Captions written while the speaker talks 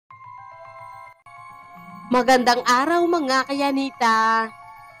Magandang araw mga kayanita!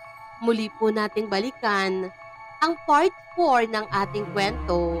 Muli po nating balikan ang part 4 ng ating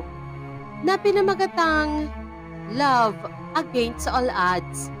kwento na pinamagatang Love Against All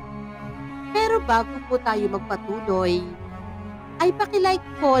Odds. Pero bago po tayo magpatuloy, ay pakilike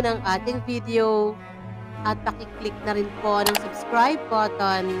po ng ating video at pakiclick na rin po ng subscribe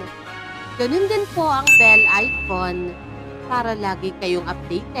button. Ganun din po ang bell icon para lagi kayong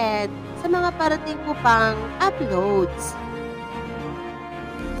updated sa mga parating ko pang uploads.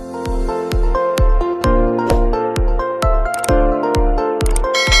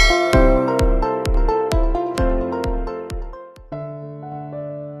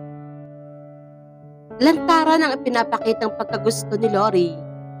 Lantaran ang ipinapakitang pagkagusto ni Lori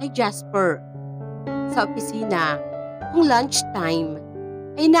kay Jasper. Sa opisina, kung lunchtime,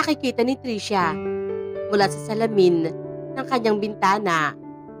 ay nakikita ni Tricia mula sa salamin ng kanyang bintana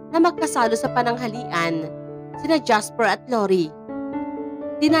na magkasalo sa pananghalian sina Jasper at Lori.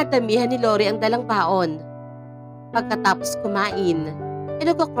 Dinadamihan ni Lori ang dalang baon. Pagkatapos kumain, ay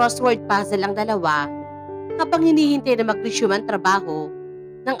nagko-crossword puzzle ang dalawa habang hinihintay na mag-resume ang trabaho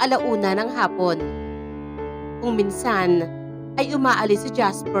ng 1:00 ng hapon. Kung minsan ay umaalis si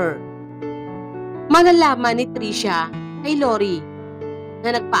Jasper. Malalaman ni Tricia kay Lori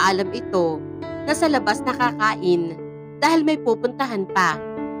na nagpaalam ito na sa labas nakakain dahil may pupuntahan pa.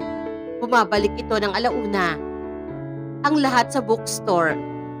 Bumabalik ito ng 1:00. Ang lahat sa bookstore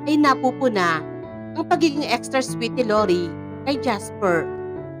ay napupuna ang pagiging extra sweet ni Lori kay Jasper.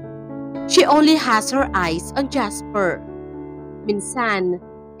 She only has her eyes on Jasper. Minsan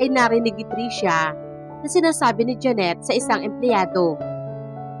ay narinig ni Tricia na sinasabi ni Janet sa isang empleyado.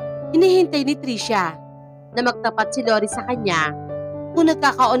 Hinihintay ni Tricia na magtapat si Lori sa kanya kung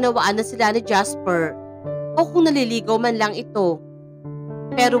nagkakaunawaan na sila ni Jasper o kung naliligaw man lang ito.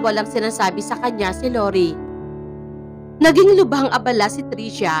 Pero walang sinasabi sa kanya si Lori. Naging lubhang abala si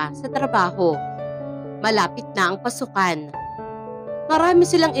Tricia sa trabaho. Malapit na ang pasukan. Marami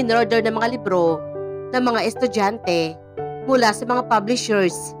silang in-order ng mga libro ng mga estudyante mula sa mga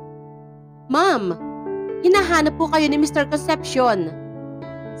publishers. "Ma'am, hinahanap po kayo ni Mr. Concepcion,"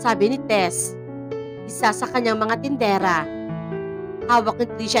 sabi ni Tess, isa sa kanyang mga tindera. Hawak ni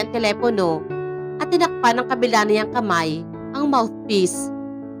Tricia ang telepono at tinakpan ng kabila niyang kamay ang mouthpiece.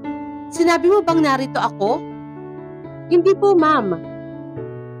 "Sinabi mo bang narito ako?" "Hindi po, ma'am."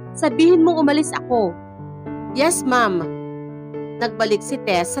 "Sabihin mong umalis ako." "Yes, ma'am." Nagbalik si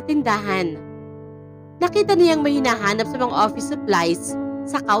Tess sa tindahan. Nakita niyang may hinahanap sa mga office supplies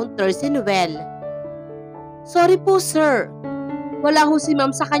sa counter si Noel. "Sorry po, sir. Wala ho si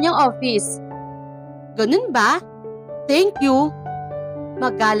ma'am sa kanyang office." "Ganun ba? Thank you."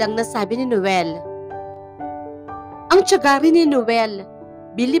 Magalang na sabi ni Noel. Ang tiyaga rin ni Noel.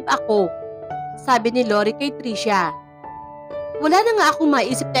 "Believe ako," sabi ni Lori kay Tricia. "Wala na nga akong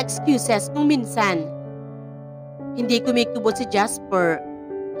maisip na excuses kung minsan." Hindi kumikibot si Jasper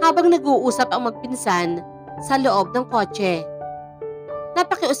habang nag-uusap ang magpinsan sa loob ng kotse.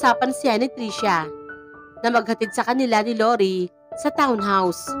 Napakiusapan siya ni Tricia na maghatid sa kanila ni Lori sa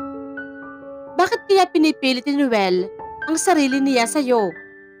townhouse. "Bakit kaya pinipilit ni Noel ang sarili niya sa'yo?"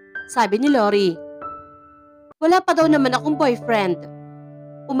 sabi ni Lori. "Wala pa daw naman akong boyfriend.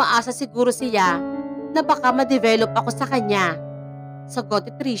 Umaasa siguro siya na baka ma-develop ako sa kanya," sagot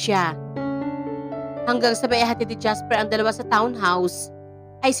ni Tricia. Hanggang sa maihatid ni Jasper ang dalawa sa townhouse,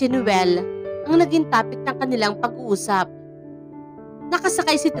 ay si Noel ang naging topic ng kanilang pag-uusap.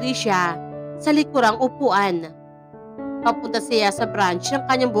 Nakasakay si Tricia sa likurang upuan. Papunta siya sa branch ng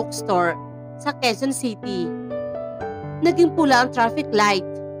kanyang bookstore sa Quezon City. Naging pula ang traffic light.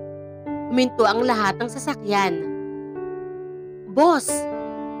 Huminto ang lahat ng sasakyan. "Boss,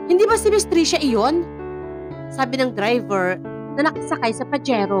 hindi ba si Miss Tricia iyon?" sabi ng driver na nakasakay sa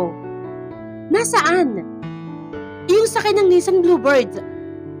Pajero. "Nasaan?" "Yung sakay ng Nissan Bluebird."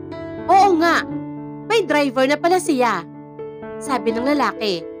 "Oo nga, may driver na pala siya," sabi ng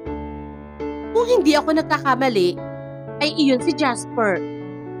lalaki. "Kung hindi ako nagkakamali, ay iyon si Jasper,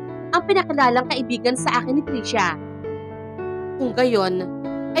 ang pinakilalang kaibigan sa akin ni Tricia. Kung gayon,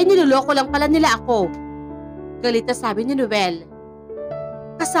 ay niloloko lang pala nila ako," galit na sabi ni Noel.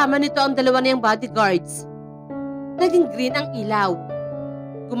 Kasama nito ang dalawa niyang bodyguards. Naging green ang ilaw.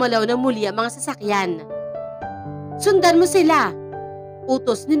 Gumalaw na muli ang mga sasakyan. "Sundan mo sila,"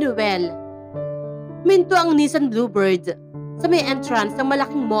 utos ni Noel. Minto ang Nissan Bluebird sa may entrance ng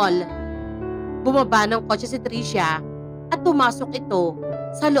malaking mall. Bumaba ng kotse si Tricia at pumasok ito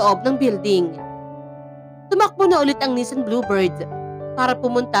sa loob ng building. Tumakbo na ulit ang Nissan Bluebird para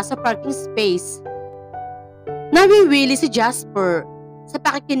pumunta sa parking space. Nawiwili si Jasper sa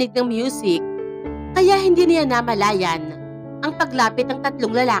pakikinig ng music Kaya hindi niya namalayan ang paglapit ng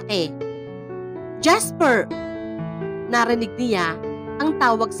tatlong lalaki. "Jasper!" Narinig niya ang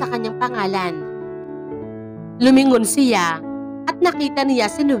tawag sa kanyang pangalan. Lumingon siya at nakita niya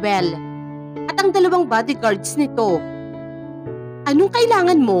si Noel at ang dalawang bodyguards nito. "Anong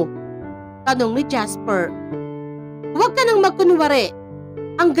kailangan mo?" tanong ni Jasper. "Huwag ka nang magkunwari.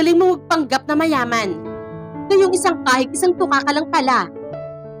 Ang galing mo magpanggap na mayaman. Ngayong isang kahig isang tuka ka lang pala."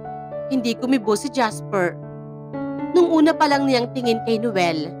 Hindi kumibo si Jasper. Nung una pa lang niyang tingin kay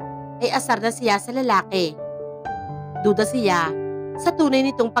Noel, ay asar na siya sa lalaki. Duda siya sa tunay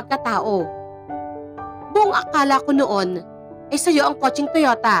nitong pagkatao. "Buong akala ko noon ay sa'yo ang kotseng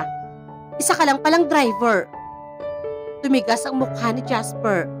Toyota. Isa ka lang palang driver." Tumigas ang mukha ni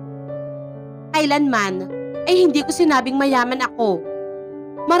Jasper. "Kailanman ay hindi ko sinabing mayaman ako.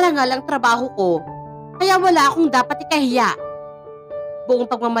 Marangal ang trabaho ko, kaya wala akong dapat ikahiya." Buong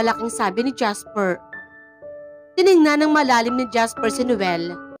pagmamalaking sabi ni Jasper. Tiningnan ng malalim ni Jasper si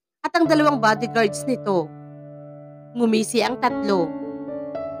Noel at ang dalawang bodyguards nito. Ngumisi ang tatlo.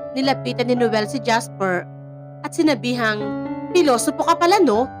 Nilapitan ni Noel si Jasper at sinabihang, "Pilosopo ka pala,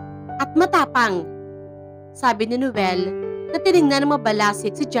 no? At matapang." Sabi ni Noel na tiningnan ng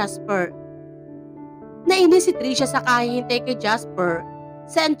mabalasik si Jasper. Nainis si Tricia sa kahihintay kay Jasper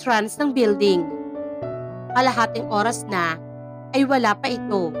sa entrance ng building. Kalahating oras na ay wala pa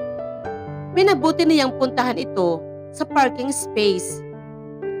ito. Minabuti niyang puntahan ito sa parking space.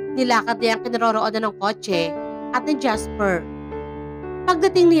 Nilakad niya ang kinaroroonan ng kotse at ni Jasper.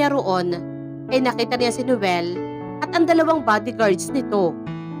 Pagdating niya roon, ay nakita niya si Noel at ang dalawang bodyguards nito.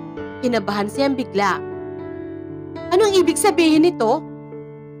 Kinabahan siyang bigla. "Anong ibig sabihin nito?"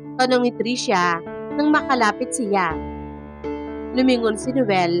 tanong ni Tricia nang makalapit siya. Lumingon si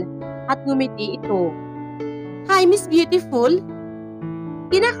Noel at ngumiti ito. "Hi, Miss Beautiful.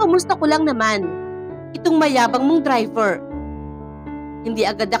 Kinakamusta ko lang naman itong mayabang mong driver." Hindi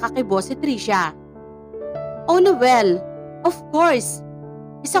agad nakakibo si Tricia. "Oh, Noel, of course.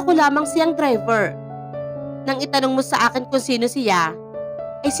 Isa ko lamang siyang driver. Nang itanong mo sa akin kung sino siya,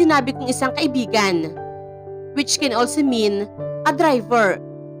 ay sinabi kong isang kaibigan, which can also mean a driver,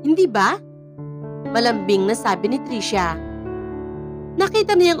 hindi ba?" Malambing na sabi ni Tricia.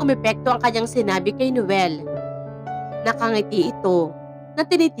 Nakita niyang umepekto ang kanyang sinabi kay Noel. Nakangiti ito na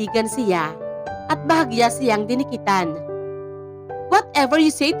tinitigan siya at bahagya siyang dinikitan. "Whatever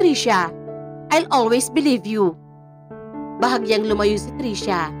you say, Tricia, I'll always believe you." Bahagyang lumayo si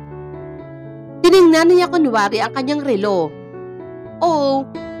Tricia. Tiningnan niya kunwari ang kanyang relo. "Oh,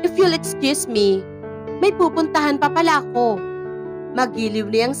 if you'll excuse me, may pupuntahan pa pala ako." Magiliw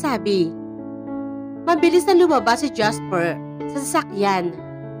niyang sabi. Mabilis na lumabas si Jasper sa sasakyan.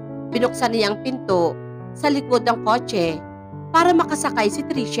 Binuksan niya ang pinto sa likod ng kotse para makasakay si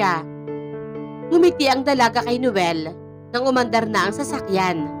Tricia. Ngumiti ang dalaga kay Noel nang umandar na ang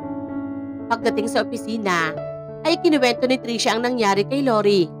sasakyan. Pagdating sa opisina, ay kinuwento ni Tricia ang nangyari kay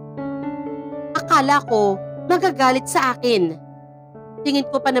Lori. "Akala ko magagalit sa akin. Tingin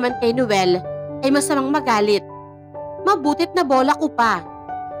ko pa naman kay Noel ay masamang magalit. Mabutit na bola ko pa.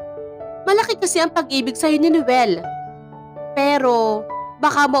 Malaki kasi ang pag-ibig sa'yo ni Noel. Pero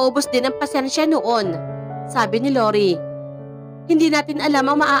baka maubos din ang pasensya noon," sabi ni Lori. "Hindi natin alam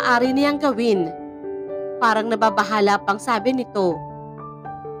ang maaari niyang gawin." Parang nababahala pang sabi nito.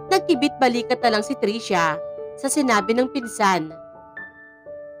 Nagkibit balikat na lang si Tricia sa sinabi ng pinsan.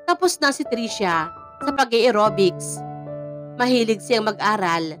 Tapos na si Tricia sa pag-aerobics. Mahilig siyang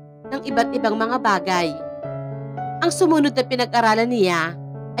mag-aral ng iba't ibang mga bagay. Ang sumunod na pinag-aralan niya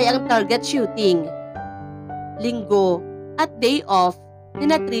ay ang target shooting. Linggo at day off ni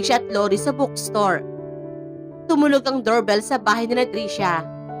Tricia at Lori sa bookstore. Tumulog ang doorbell sa bahay ni Tricia.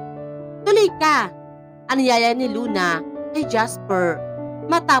 "Tuloy ka!" anyaya ni Luna kay Jasper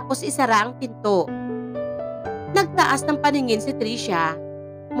matapos isara ang pinto. Nagtaas ng paningin si Tricia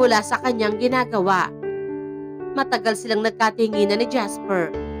mula sa kanyang ginagawa. Matagal silang nagkatinginan ni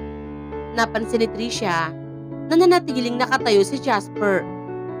Jasper. Napansin ni Tricia na nanatiling nakatayo si Jasper.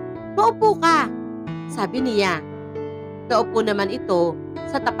 "Maupo ka," sabi niya. Naupo naman ito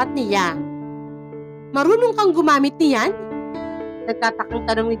sa tapat niya. "Marunong kang gumamit niyan?" Nagtatakang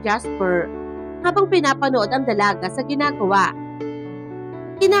tanong ni Jasper habang pinapanood ang dalaga sa ginagawa.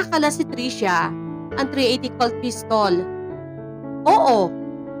 Kinakala si Tricia ang .380 Colt pistol. "Oo."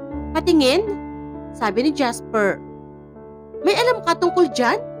 "Patingin?" sabi ni Jasper. "May alam ka tungkol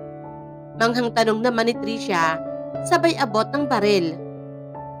dyan?" Manghang tanong naman ni Tricia, sabay abot ng baril.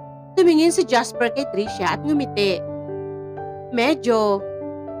 Tumingin si Jasper kay Tricia at ngumiti. "Medyo.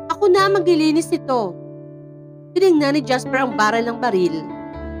 Ako na maglilinis nito." Tinignan ni Jasper ang baril ng baril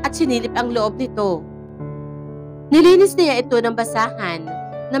at sinilip ang loob nito. Nilinis niya ito ng basahan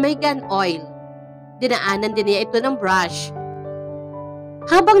na may gun oil. Dinaanan din niya ito ng brush.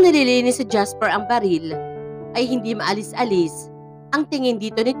 Habang nililinis si Jasper ang baril, ay hindi maalis-alis ang tingin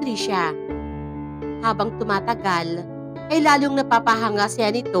dito ni Tricia. Habang tumatagal, ay lalong napapahanga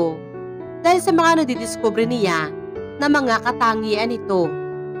siya nito dahil sa mga nadidiskubre niya na mga katangian nito.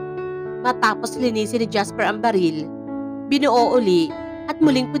 Matapos linisin ni Jasper ang baril, binuo uli at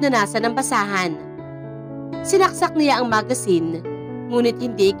muling punasan ng basahan. Sinaksak niya ang magazine, ngunit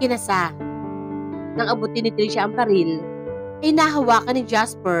hindi ikinasa. Nang abutin ni Tricia ang baril, ay nahawakan ni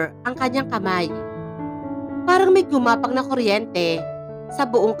Jasper ang kanyang kamay. Parang may gumapang na kuryente sa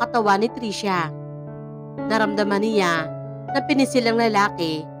buong katawan ni Tricia. Naramdaman niya na pinisil ng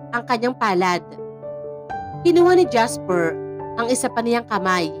lalaki ang kanyang palad. Kinuha ni Jasper ang isa pa niyang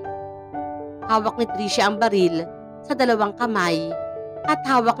kamay. Hawak ni Tricia ang baril sa dalawang kamay at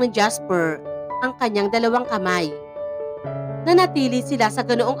hawak ni Jasper ang kanyang dalawang kamay. Nanatili sila sa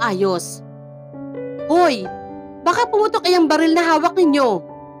ganoong ayos. "Hoy! Baka pumutok ay ang baril na hawak ninyo!"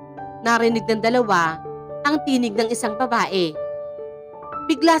 Narinig ng dalawa ang tinig ng isang babae.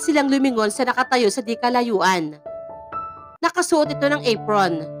 Bigla silang lumingon sa nakatayo sa di kalayuan. Nakasuot ito ng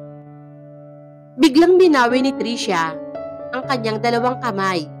apron. Biglang binawi ni Tricia ang kanyang dalawang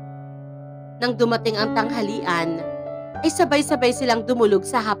kamay. Nang dumating ang tanghalian, ay sabay-sabay silang dumulog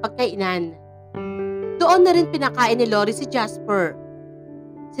sa hapagkainan. Doon na rin pinakain ni Lori si Jasper.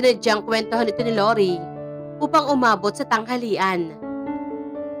 Sinadyang kwentuhan ito ni Lori upang umabot sa tanghalian.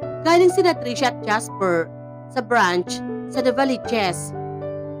 Galing sina Tricia at Jasper sa branch sa Novaliches.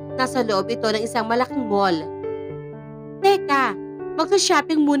 Nasa loob ito ng isang malaking mall. "Teka,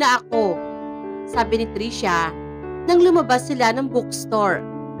 magsa-shopping muna ako," sabi ni Tricia nang lumabas sila ng bookstore.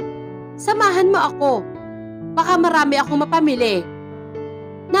 "Samahan mo ako. Baka marami akong mapamili."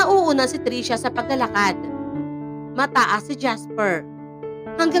 Nauuna si Tricia sa paglalakad. Mataas si Jasper.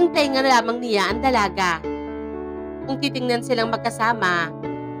 Hanggang tenga na lamang niya ang dalaga. Kung titingnan silang magkasama,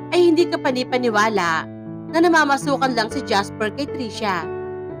 ay hindi ka panipaniwala na namamasukan lang si Jasper kay Tricia.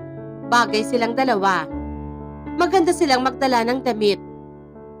 Bagay silang dalawa. Maganda silang magdala ng damit.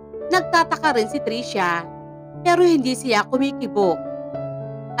 Nagtataka rin si Tricia, pero hindi siya kumikibo.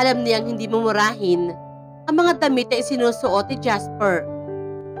 Alam niyang hindi mumurahin ang mga damit na isinusuot ni Jasper.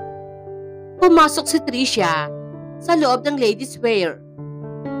 Pumasok si Tricia sa loob ng ladies' wear.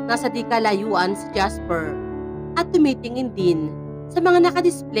 Nasa di kalayuan si Jasper at tumitingin din sa mga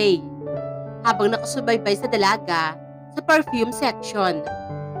nakadisplay habang nakasubaybay sa dalaga sa perfume section.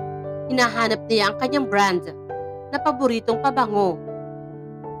 Hinahanap niya ang kanyang brand na paboritong pabango.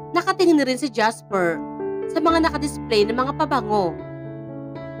 Nakatingin rin si Jasper sa mga nakadisplay ng mga pabango.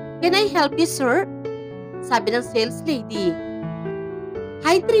 "Can I help you, sir?" sabi ng sales lady.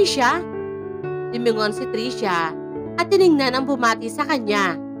 "Hi, Tricia." Lumingon si Tricia at tiningnan ang bumati sa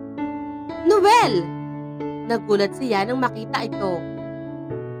kanya. "Noel!" Nagulat siya nang makita ito.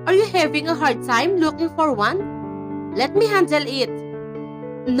 "Are you having a hard time looking for one? Let me handle it."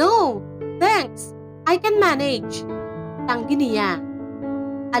 "No, thanks. I can manage." Tanggi niya.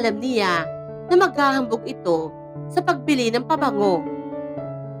 Alam niya na maghahambog ito sa pagbili ng pabango.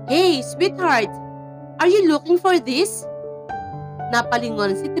 "Hey, sweetheart, are you looking for this?"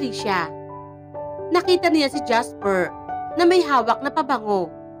 Napalingon si Tricia. Nakita niya si Jasper na may hawak na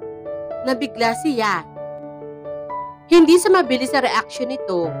pabango. Nabigla siya. Hindi sa mabilis na reaksyon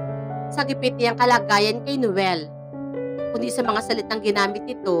nito sa gipit niyang kalagayan kay Noel, kundi sa mga salitang ginamit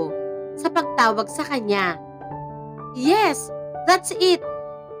nito sa pagtawag sa kanya. "Yes, that's it."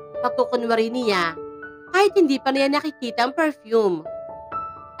 Pagkukunwari niya kahit hindi pa niya nakikita ang perfume.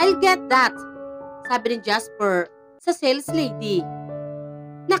 "I'll get that," sabi ni Jasper sa sales lady.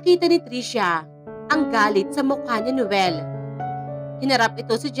 Nakita ni Tricia ang galit sa mukha ni Noel. Hinarap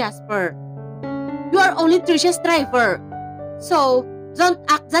ito si Jasper. "You are only Tricia's driver, so don't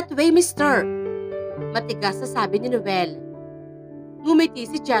act that way, mister." Matigas na sabi ni Noel. Ngumiti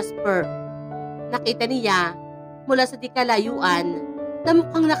si Jasper. Nakita niya mula sa di kalayuan na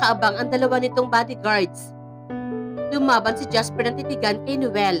mukhang nakaabang ang dalawa nitong bodyguards. Lumaban si Jasper ng titigan kay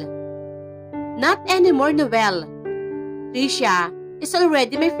Noel. "Not anymore, Noel. Tricia is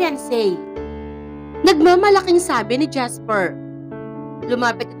already my fiancé." Nagmamalaking sabi ni Jasper.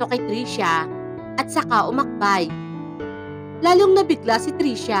 Lumapit ito kay Tricia at saka umakbay. Lalong nabigla si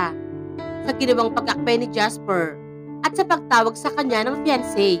Tricia sa ginawang pag-akbay ni Jasper at sa pagtawag sa kanya ng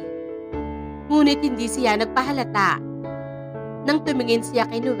fiancé. Ngunit hindi siya nagpahalata. Nang tumingin siya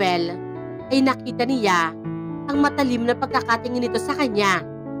kay Noel, ay nakita niya ang matalim na pagkakatingin nito sa kanya.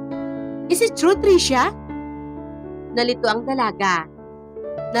 "Is it true, Tricia?" Nalito ang dalaga.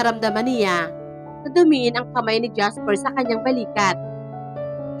 Naramdaman niya na dumiin ang kamay ni Jasper sa kanyang balikat.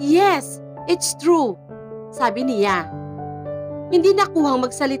 "Yes, it's true," sabi niya. Hindi nakuhang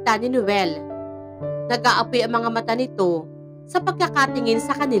magsalita ni Noel. Nag-aapoy ang mga mata nito sa pagkakatingin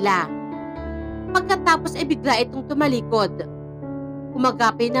sa kanila. Pagkatapos ay bigla itong tumalikod.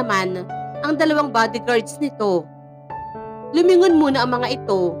 Umagapay naman ang dalawang bodyguards nito. Lumingon muna ang mga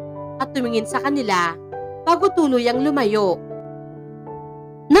ito at tumingin sa kanila bago tuluyang lumayo.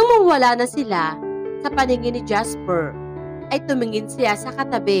 Nang mawala na sila sa paningin ni Jasper, ay tumingin siya sa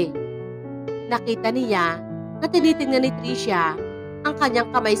katabi. Nakita niya na tinitingnan ni Tricia ang kanyang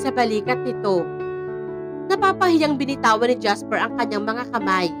kamay sa balikat nito. Napapahiyang binitawan ni Jasper ang kanyang mga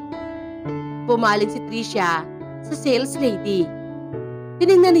kamay. Pumaling si Tricia sa sales lady.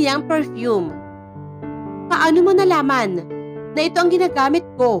 Tinignan niya ang perfume. "Paano mo nalaman na ito ang ginagamit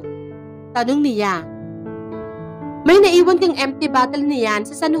ko?" tanong niya. "May naiwan kang empty bottle niyan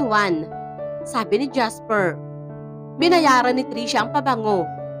sa San Juan," sabi ni Jasper. Binayaran ni Tricia ang pabango.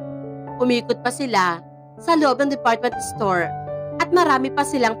 Umikot pa sila sa loob ng department store at marami pa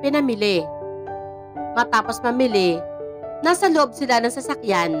silang pinamili. Matapos mamili, nasa loob sila ng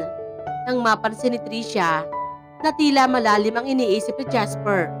sasakyan nang mapansin ni Tricia na tila malalim ang iniisip ni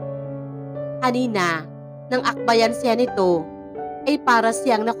Jasper. Kanina, nang akbayan siya nito, ay para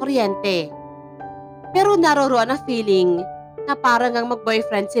siyang nakuryente. Pero naroroon ang feeling na parang ang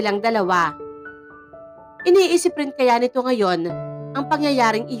mag-boyfriend silang dalawa. Iniisip rin kaya nito ngayon ang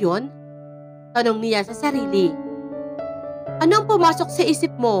pangyayaring iyon? Tanong niya sa sarili. Ano ang pumasok sa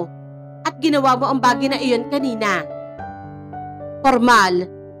isip mo at ginawa mo ang bagay na iyon kanina? Formal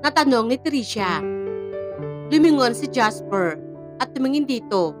na tanong ni Tricia. Lumingon si Jasper at tumingin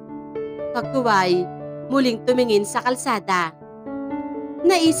dito. Pagtuway, muling tumingin sa kalsada.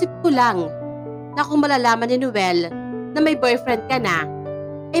 Naisip ko lang na kung malalaman ni Noel na may boyfriend ka na,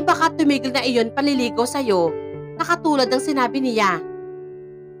 ay baka tumigil na iyon paliligaw sa'yo na katulad ng sinabi niya.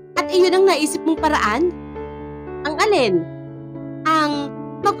 At iyon ang naisip mong paraan? Ang alin? Ang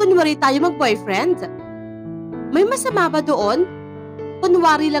magkunwari tayo mag-boyfriend? May masama ba doon?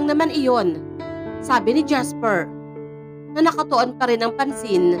 Kunwari lang naman iyon, sabi ni Jasper, na nakatuon pa rin ang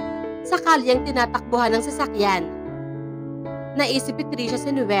pansin sa kalyang tinatakbuhan ng sasakyan. Naisip ni Tricia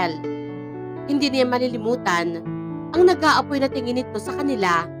si Noel. Hindi niya malilimutan ang nag-aapoy na tingin nito sa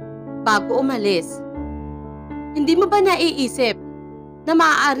kanila bago umalis. Hindi mo ba naiisip na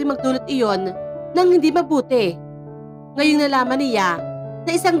maaari magdulot iyon ng hindi mabuti? Ngayong nalaman niya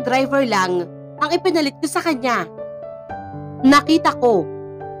na isang driver lang ang ipinalit ko sa kanya. Nakita ko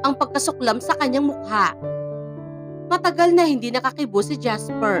ang pagkasuklam sa kanyang mukha. Matagal na hindi nakakibo si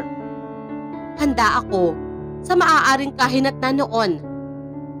Jasper. Handa ako sa maaaring kahinatnan noon.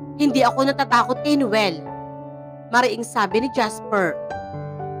 Hindi ako natatakot kay Noel, mariing sabi ni Jasper.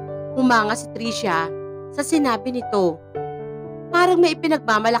 Humanga si Tricia sa sinabi nito. Parang may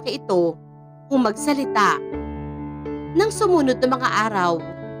ipinagmamalaki ito kung magsalita. Nang sumunod na mga araw,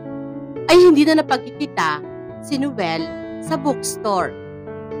 ay hindi na napagkikita si Noel sa bookstore.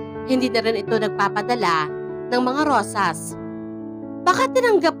 Hindi na rin ito nagpapadala ng mga rosas. Baka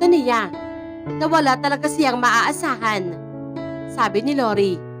tinanggap na niya na wala talaga siyang maaasahan, sabi ni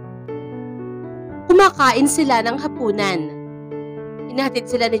Lori. Kumakain sila ng hapunan.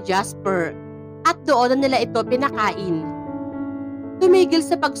 Inahatid sila ni Jasper at doon na nila ito pinakain. Tumigil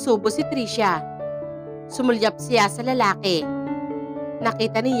sa pagsubo si Tricia. Sumulyap siya sa lalaki.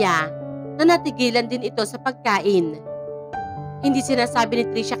 Nakita niya na natigilan din ito sa pagkain. Hindi sinasabi ni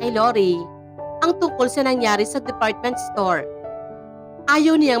Tricia kay Lori ang tungkol sa nangyari sa department store.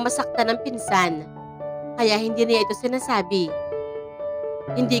 Ayaw niyang masaktan ng pinsan, kaya hindi niya ito sinasabi.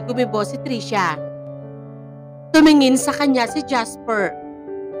 Hindi gumibo si Tricia. Tumingin sa kanya si Jasper.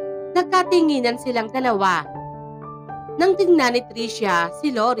 Nagkatinginan silang dalawa. Nang tingnan ni Tricia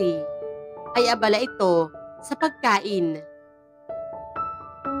si Lori, ay abala ito sa pagkain.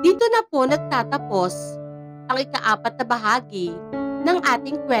 Dito na po nagtatapos ang ika-4 na bahagi ng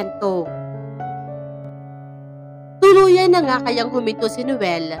ating kwento. Tuluyan na nga kayang huminto si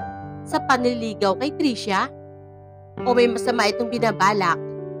Noel sa panliligaw kay Tricia? O may masama itong binabalak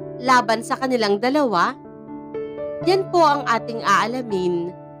laban sa kanilang dalawa? Yan po ang ating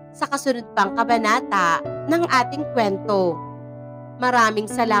aalamin sa kasunod pang kabanata ng ating kwento. Maraming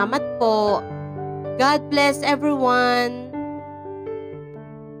salamat po. God bless everyone!